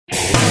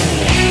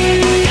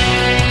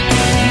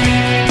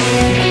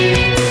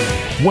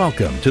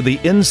Welcome to the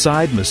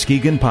Inside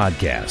Muskegon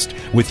podcast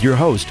with your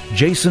host,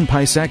 Jason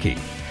Pisecki.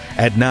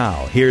 And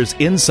now, here's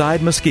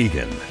Inside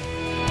Muskegon.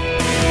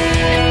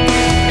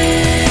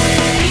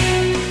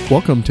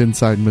 Welcome to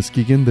Inside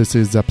Muskegon. This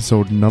is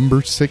episode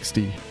number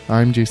 60.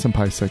 I'm Jason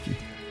Pisecki.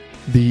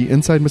 The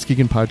Inside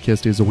Muskegon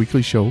podcast is a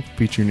weekly show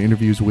featuring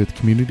interviews with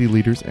community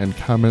leaders and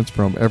comments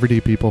from everyday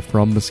people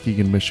from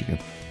Muskegon, Michigan.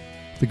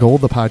 The goal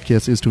of the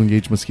podcast is to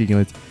engage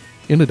Muskegonites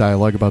in a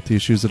dialogue about the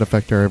issues that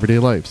affect our everyday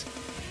lives.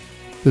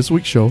 This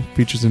week's show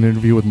features an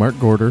interview with Mark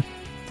Gorder,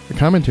 a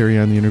commentary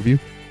on the interview,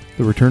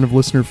 the return of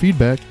listener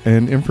feedback,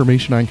 and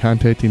information on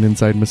contacting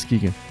Inside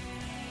Muskegon.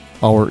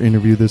 Our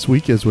interview this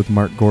week is with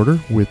Mark Gorder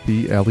with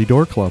the Alley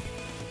Door Club.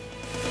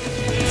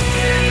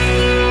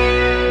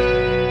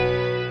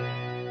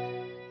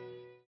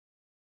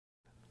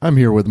 I'm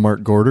here with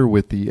Mark Gorder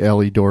with the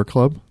Alley Door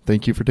Club.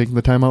 Thank you for taking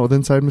the time out with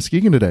Inside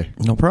Muskegon today.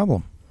 No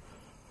problem.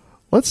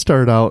 Let's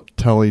start out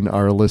telling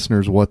our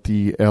listeners what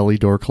the Alley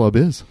Door Club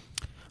is.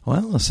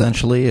 Well,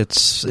 essentially,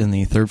 it's in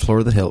the third floor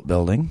of the Hilt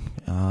building.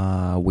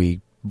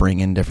 We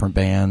bring in different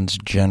bands.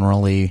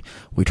 Generally,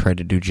 we try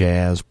to do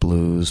jazz,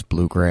 blues,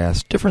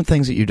 bluegrass, different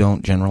things that you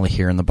don't generally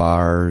hear in the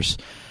bars.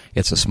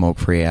 It's a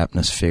smoke-free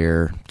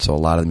atmosphere, so a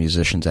lot of the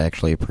musicians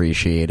actually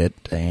appreciate it,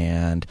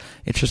 and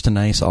it's just a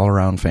nice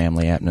all-around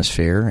family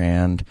atmosphere,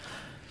 and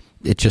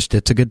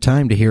it's a good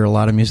time to hear a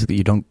lot of music that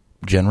you don't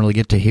generally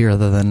get to hear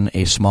other than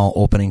a small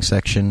opening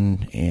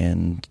section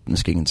in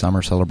Muskegon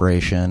Summer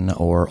Celebration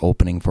or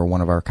opening for one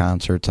of our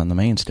concerts on the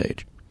main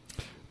stage.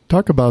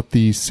 Talk about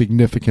the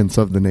significance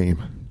of the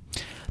name.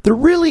 There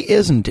really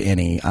isn't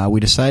any.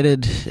 We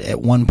decided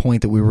at one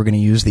point that we were going to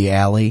use the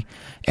Alley,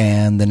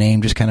 and the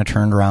name just kind of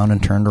turned around,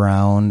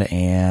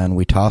 and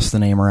we tossed the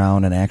name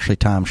around, and actually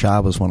Tom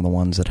Schaub was one of the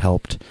ones that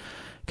helped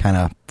kind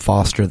of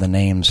foster the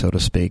name, so to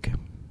speak.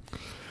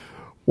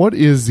 What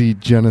is the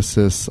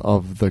genesis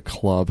of the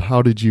club?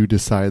 How did you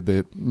decide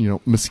that,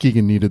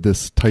 Muskegon needed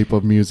this type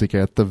of music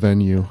at the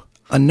venue?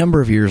 A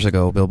number of years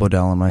ago, Bill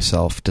Bodell and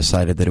myself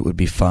decided that it would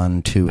be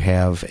fun to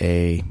have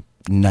a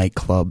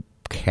nightclub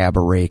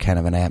cabaret kind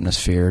of an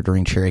atmosphere.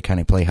 During Cherry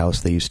County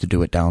Playhouse, they used to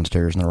do it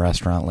downstairs in the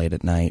restaurant late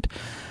at night.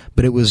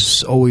 But it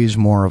was always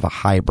more of a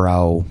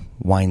highbrow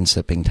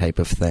wine-sipping type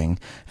of thing.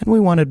 And we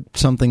wanted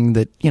something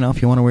that,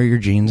 if you want to wear your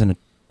jeans and a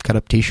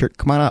cut-up T-shirt,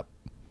 come on up.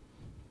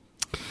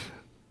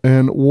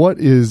 And what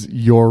is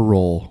your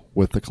role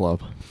with the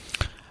club?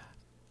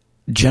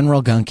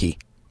 General Gunky.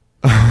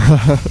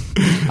 I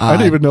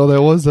didn't even know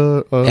that was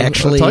a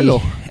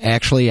title.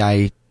 Actually,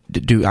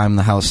 I'm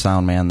the house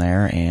sound man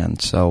there,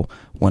 and so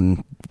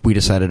when we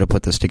decided to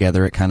put this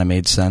together, it kind of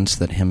made sense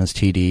that him as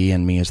TD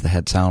and me as the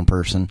head sound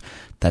person,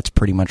 that's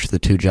pretty much the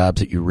two jobs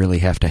that you really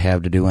have to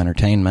do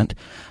entertainment.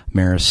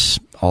 Maris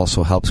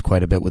also helps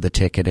quite a bit with the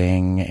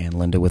ticketing, and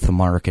Linda with the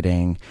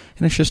marketing,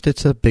 and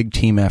it's a big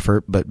team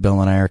effort, but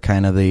Bill and I are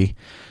kind of the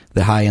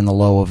high and the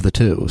low of the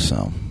two,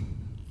 so.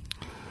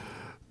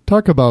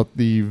 Talk about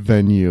the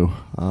venue.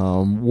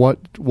 What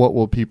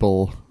will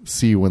people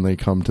see when they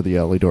come to the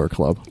Alley Door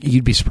Club?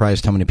 You'd be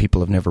surprised how many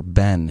people have never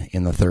been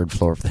in the third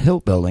floor of the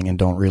Hilt building and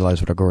don't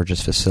realize what a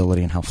gorgeous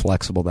facility and how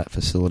flexible that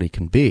facility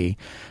can be.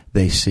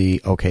 They see,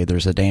 okay,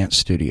 there's a dance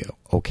studio.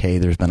 Okay,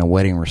 there's been a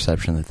wedding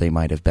reception that they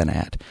might have been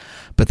at.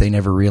 But they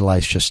never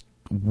realize just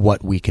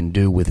what we can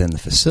do within the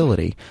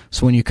facility.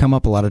 So when you come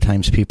up, a lot of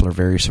times people are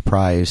very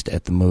surprised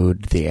at the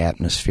mood, the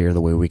atmosphere,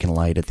 the way we can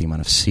light it, the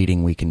amount of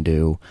seating we can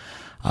do.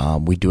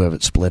 We do have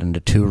it split into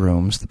two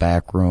rooms. The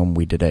back room,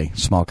 we did a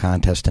small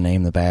contest to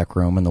name the back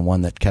room, and the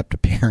one that kept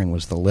appearing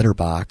was the litter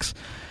box.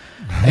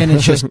 And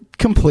it's just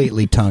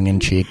completely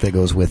tongue-in-cheek that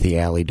goes with the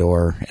Alley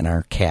Door and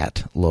our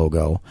cat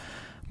logo.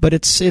 But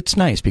it's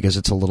nice because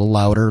it's a little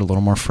louder, a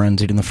little more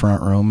frenzied in the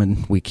front room,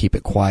 and we keep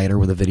it quieter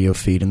with a video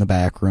feed in the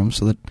back room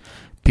so that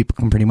people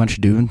can pretty much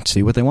do and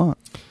see what they want.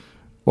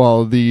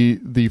 Well, the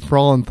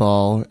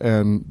Frauenthal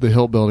and the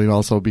Hilt building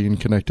also being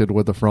connected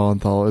with the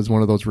Frauenthal is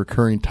one of those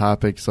recurring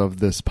topics of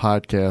this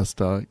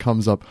podcast. It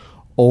comes up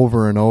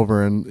over and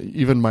over, and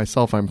even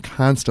myself, I'm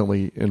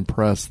constantly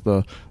impressed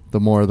the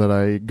more that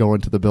I go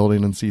into the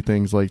building and see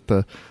things like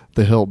the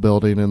Hilt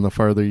building, and the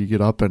farther you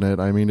get up in it.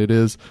 I mean, it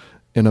is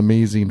an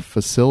amazing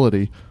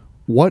facility.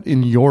 What,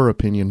 in your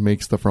opinion,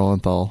 makes the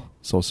Frauenthal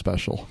so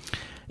special?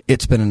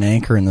 It's been an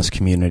anchor in this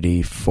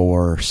community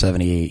for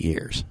 78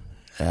 years.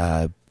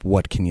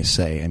 What can you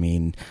say? I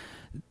mean,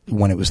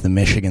 when it was the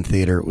Michigan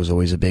Theater, it was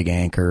always a big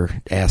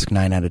anchor. Ask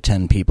 9 out of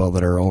 10 people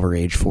that are over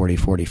age 40,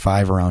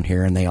 45 around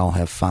here, and they all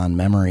have fond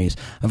memories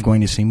of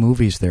going to see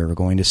movies there, or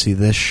going to see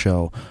this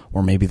show,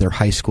 or maybe their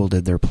high school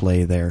did their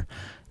play there.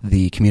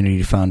 The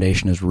Community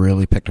Foundation has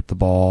really picked up the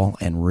ball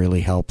and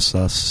really helps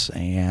us,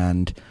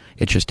 and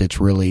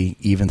it's really,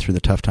 even through the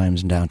tough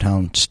times in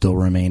downtown, still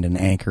remained an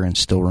anchor and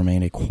still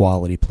remained a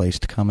quality place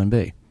to come and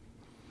be.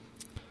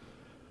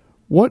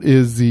 What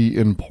is the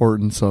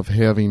importance of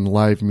having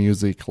live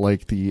music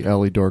like the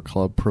Alley Door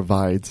Club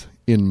provides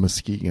in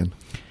Muskegon?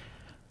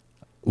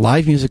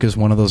 Live music is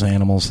one of those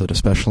animals that,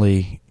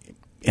 especially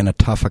in a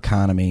tough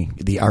economy.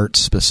 The arts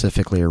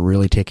specifically are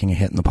really taking a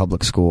hit in the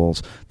public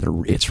schools.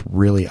 It's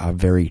really a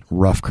very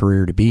rough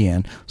career to be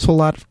in. So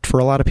for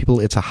a lot of people,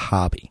 it's a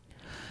hobby.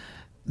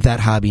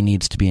 That hobby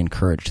needs to be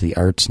encouraged. The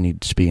arts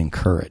needs to be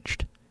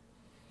encouraged.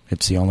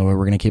 It's the only way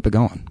we're going to keep it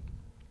going.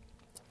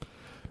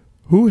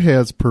 Who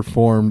has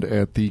performed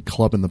at the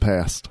club in the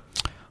past?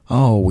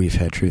 Oh, we've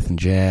had Truth and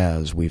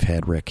Jazz. We've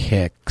had Rick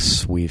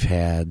Hicks. We've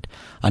had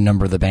a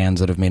number of the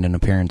bands that have made an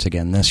appearance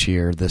again this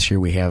year. This year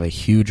we have a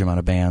huge amount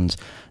of bands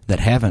that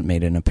haven't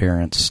made an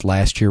appearance.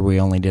 Last year we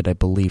only did, I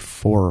believe,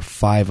 4 or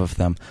 5 of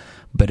them,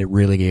 but it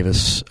really gave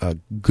us a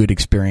good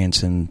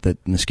experience in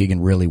that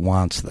Muskegon really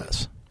wants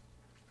this.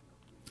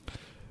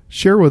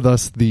 Share with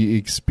us the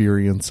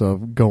experience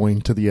of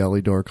going to the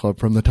Alley Door Club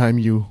from the time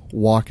you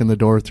walk in the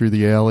door through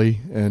the alley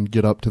and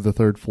get up to the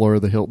 3rd floor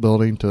of the Hilt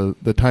building to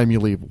the time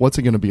you leave. What's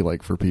it going to be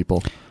like for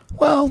people?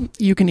 Well,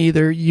 you can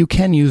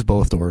use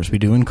both doors. We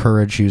do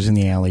encourage using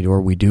the alley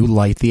door. We do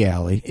light the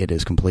alley. It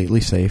is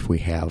completely safe. We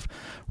have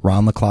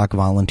round-the-clock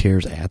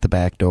volunteers at the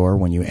back door.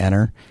 When you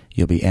enter,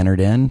 you'll be entered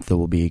in. There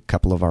will be a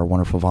couple of our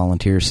wonderful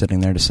volunteers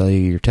sitting there to sell you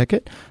your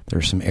ticket.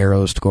 There's some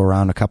arrows to go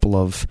around a couple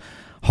of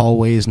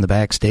hallways in the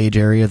backstage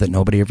area that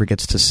nobody ever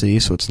gets to see,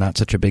 so it's not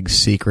such a big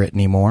secret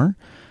anymore.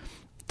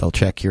 They'll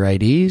check your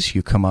IDs.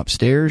 You come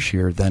upstairs.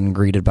 You're then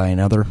greeted by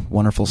another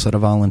wonderful set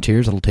of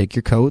volunteers that'll take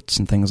your coats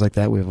and things like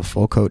that. We have a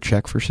full coat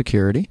check for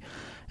security.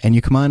 And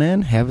you come on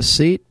in, have a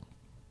seat.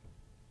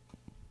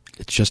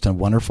 It's just a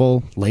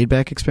wonderful,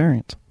 laid-back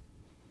experience.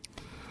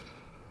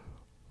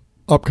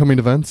 Upcoming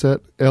events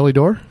at Alley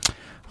Door?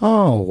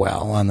 Oh,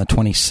 well, on the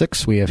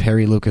 26th, we have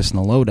Harry Lucas and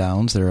the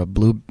Lowdowns. They're a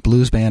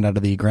blues band out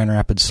of the Grand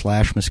Rapids /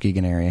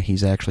 Muskegon area.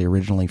 He's actually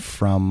originally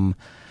from,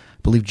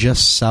 I believe,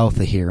 just south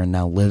of here and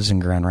now lives in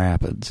Grand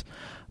Rapids.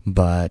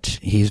 But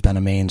he's been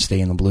a mainstay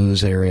in the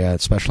blues area,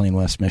 especially in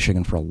West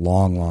Michigan, for a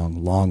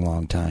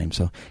long time.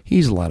 So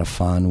he's a lot of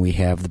fun. We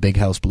have the Big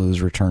House Blues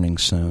returning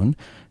soon.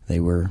 They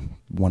were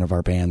one of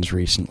our bands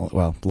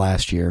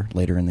last year,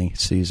 later in the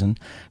season.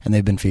 And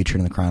they've been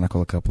featured in the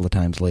Chronicle a couple of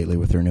times lately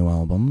with their new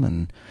album.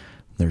 And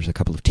there's a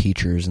couple of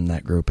teachers in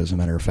that group, as a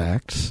matter of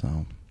fact.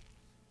 So,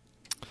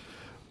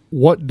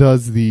 what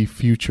does the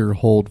future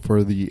hold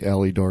for the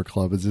Alley Door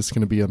Club? Is this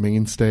going to be a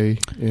mainstay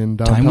in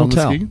downtown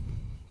Muskegon?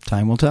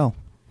 Time will tell.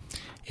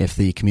 If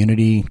the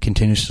community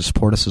continues to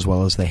support us as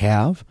well as they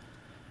have,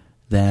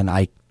 then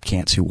I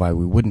can't see why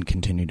we wouldn't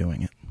continue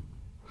doing it.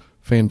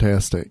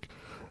 Fantastic.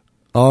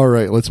 All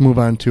right, let's move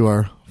on to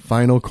our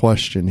final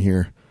question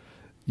here.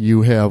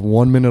 You have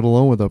 1 minute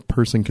alone with a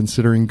person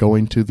considering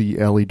going to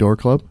the Alley Door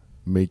Club.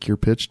 Make your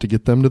pitch to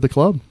get them to the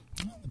club.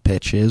 The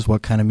pitch is,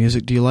 what kind of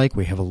music do you like?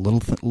 We have a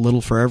little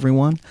for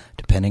everyone,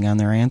 depending on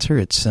their answer.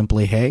 It's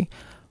simply, hey,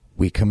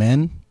 we come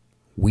in,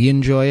 we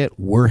enjoy it,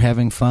 we're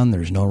having fun,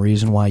 there's no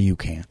reason why you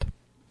can't.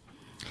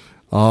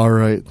 All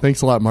right.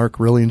 Thanks a lot,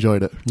 Mark. Really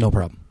enjoyed it. No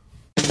problem.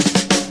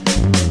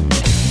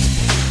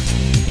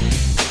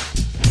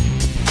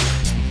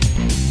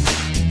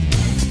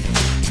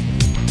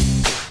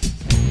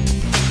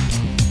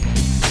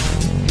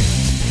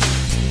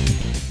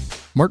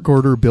 Mark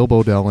Gorder, Bill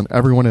Bodell, and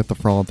everyone at the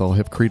Frauenthal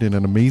have created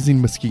an amazing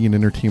Muskegon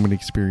entertainment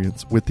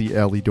experience with the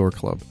Alley Door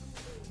Club.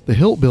 The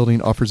Hilt Building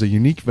offers a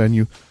unique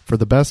venue for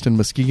the best in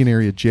Muskegon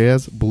area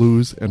jazz,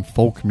 blues, and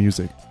folk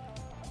music.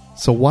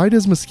 So why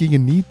does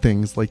Muskegon need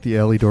things like the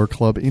Alley Door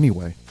Club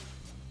anyway?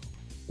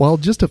 While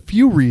just a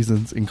few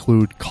reasons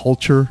include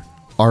culture,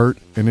 art,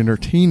 and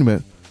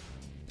entertainment,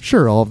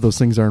 sure, all of those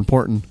things are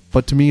important,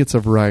 but to me it's a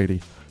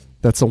variety.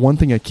 That's the one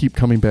thing I keep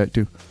coming back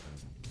to.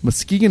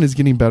 Muskegon is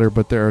getting better,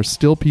 but there are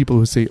still people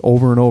who say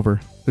over and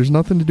over, there's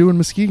nothing to do in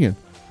Muskegon.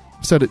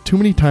 I've said it too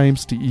many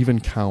times to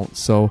even count,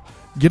 so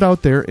get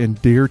out there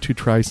and dare to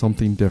try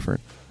something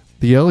different.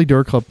 The Alley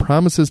Door Club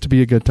promises to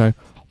be a good time,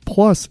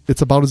 plus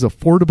it's about as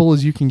affordable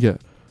as you can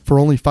get. For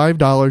only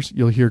 $5,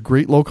 you'll hear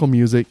great local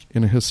music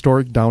in a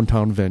historic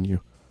downtown venue.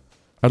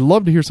 I'd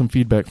love to hear some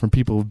feedback from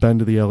people who've been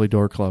to the Alley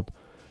Door Club.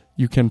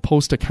 You can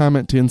post a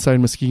comment to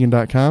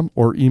InsideMuskegon.com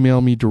or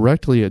email me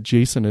directly at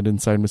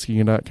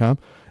jason@InsideMuskegon.com.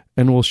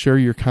 And we'll share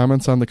your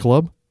comments on the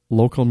club,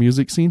 local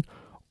music scene,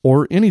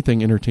 or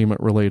anything entertainment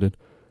related.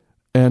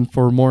 And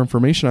for more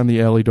information on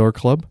the Alley Door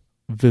Club,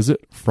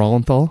 visit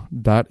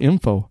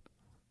frauenthal.info.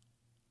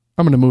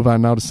 I'm going to move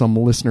on now to some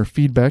listener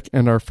feedback,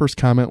 and our first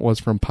comment was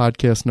from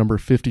podcast number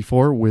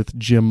 54 with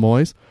Jim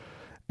Moyes,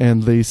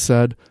 and they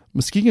said,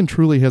 Muskegon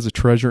truly has a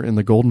treasure in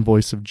the golden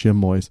voice of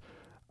Jim Moyes.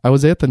 I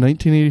was at the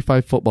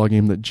 1985 football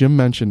game that Jim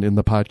mentioned in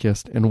the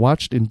podcast and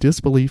watched in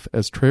disbelief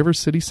as Traverse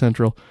City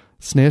Central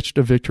snatched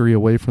a victory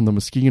away from the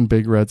Muskegon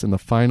Big Reds in the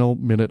final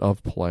minute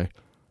of play.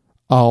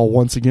 I'll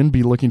once again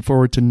be looking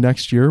forward to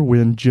next year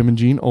when Jim and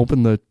Gene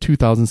open the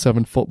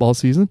 2007 football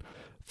season.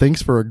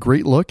 Thanks for a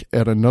great look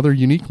at another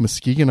unique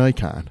Muskegon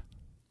icon.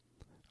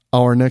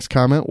 Our next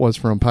comment was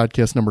from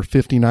podcast number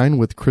 59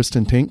 with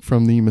Kristen Tank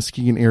from the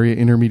Muskegon Area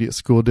Intermediate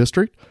School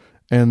District,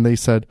 and they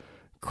said,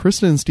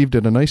 Kristen and Steve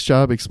did a nice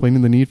job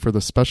explaining the need for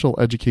the special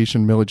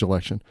education millage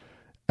election.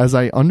 As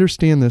I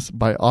understand this,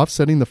 by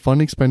offsetting the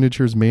fund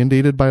expenditures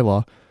mandated by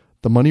law,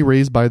 The money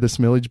raised by this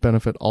millage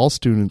benefit all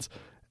students,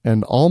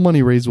 and all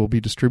money raised will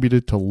be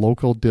distributed to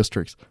local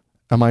districts.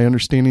 Am I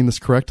understanding this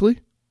correctly?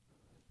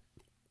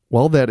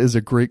 Well, that is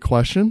a great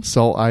question,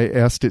 so I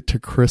asked it to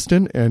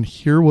Kristen, and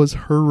here was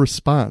her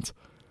response.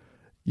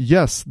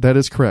 Yes, that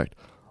is correct.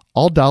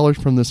 All dollars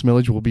from this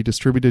millage will be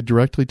distributed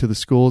directly to the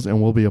schools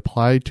and will be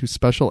applied to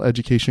special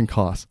education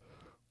costs.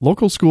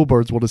 Local school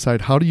boards will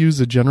decide how to use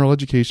the general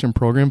education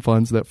program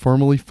funds that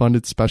formerly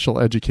funded special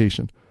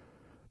education.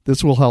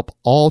 This will help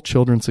all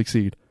children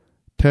succeed.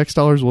 Tax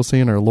dollars will stay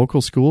in our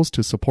local schools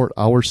to support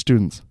our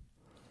students.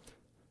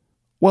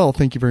 Well,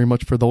 thank you very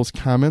much for those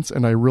comments,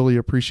 and I really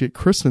appreciate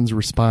Kristen's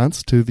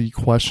response to the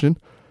question.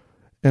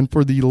 And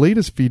for the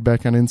latest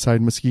feedback on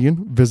Inside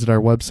Muskegon, visit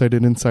our website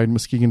at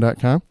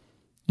InsideMuskegon.com.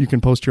 You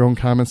can post your own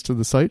comments to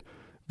the site,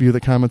 view the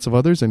comments of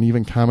others, and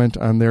even comment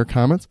on their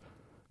comments.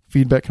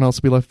 Feedback can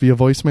also be left via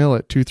voicemail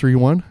at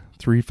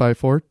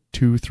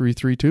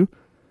 231-354-2332.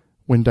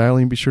 When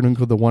dialing, be sure to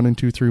include the 1 and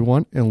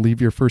 231 and leave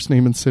your first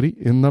name and city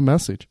in the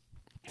message.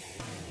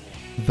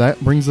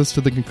 That brings us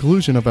to the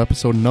conclusion of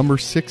episode number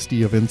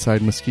 60 of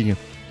Inside Muskegon.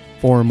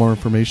 For more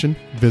information,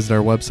 visit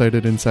our website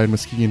at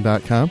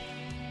InsideMuskegon.com.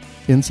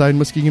 Inside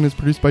Muskegon is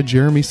produced by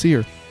Jeremy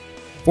Sear.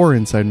 For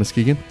Inside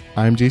Muskegon,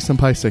 I'm Jason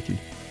Pisecki.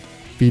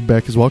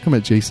 Feedback is welcome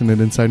at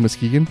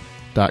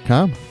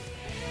jason@InsideMuskegon.com.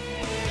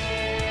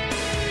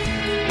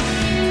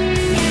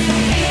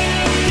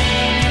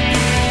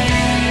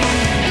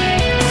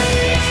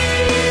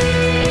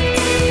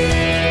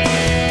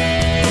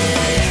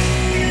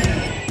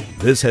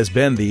 This has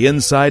been the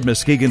Inside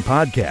Muskegon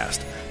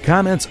podcast.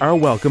 Comments are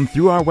welcome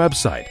through our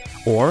website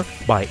or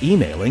by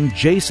emailing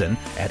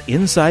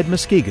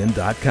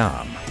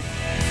jason@InsideMuskegon.com.